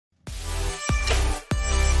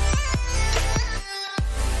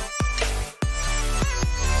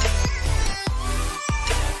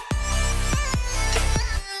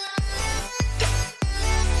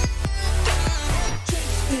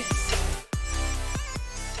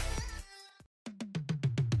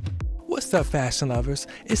What's up, fashion lovers?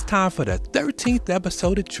 It's time for the 13th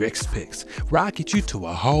episode of Drixx Picks, where I get you to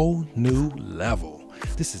a whole new level.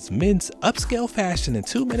 This is men's upscale fashion in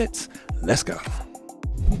 2 minutes. Let's go.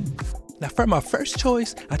 Now for my first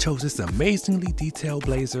choice, I chose this amazingly detailed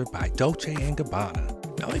blazer by Dolce & Gabbana.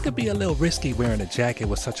 Now it could be a little risky wearing a jacket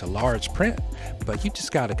with such a large print, but you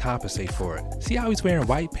just gotta compensate for it. See how he's wearing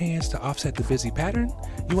white pants to offset the busy pattern?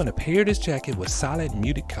 You wanna pair this jacket with solid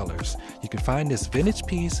muted colors. You can find this vintage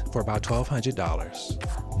piece for about $1,200.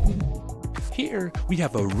 Here we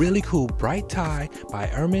have a really cool bright tie by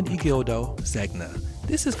Ermenegildo Zegna.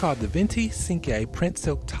 This is called the Venti Cinque print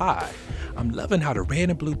silk tie. I'm loving how the red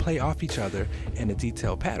and blue play off each other in a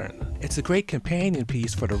detailed pattern. It's a great companion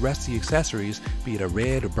piece for the rest of the accessories, be it a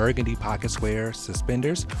red or burgundy pocket square,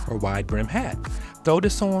 suspenders, or wide brim hat. Throw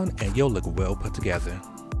this on and you'll look well put together.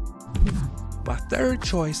 My third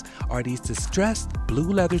choice are these distressed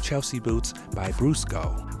blue leather Chelsea boots by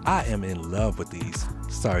Brusco. I am in love with these.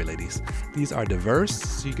 Sorry ladies. These are diverse,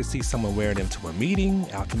 so you can see someone wearing them to a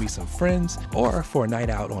meeting, out to meet some friends, or for a night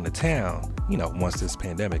out on the town, you know, once this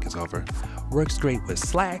pandemic is over. Works great with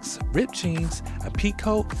slacks, ripped jeans, a peak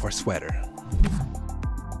coat, or sweater.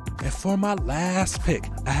 And for my last pick,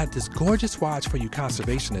 I have this gorgeous watch for you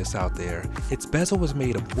conservationists out there. Its bezel was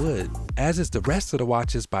made of wood, as is the rest of the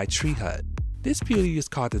watches by Tree Hut. This beauty is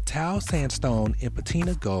called the Tau Sandstone in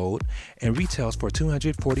Patina Gold and retails for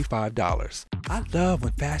 $245. I love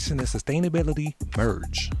when fashion and sustainability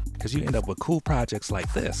merge, because you end up with cool projects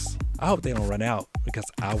like this. I hope they don't run out because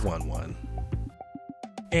I won one.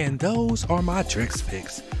 And those are my Drixx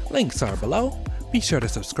picks. Links are below. Be sure to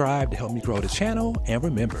subscribe to help me grow the channel, and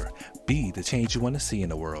remember, be the change you want to see in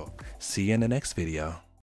the world. See you in the next video.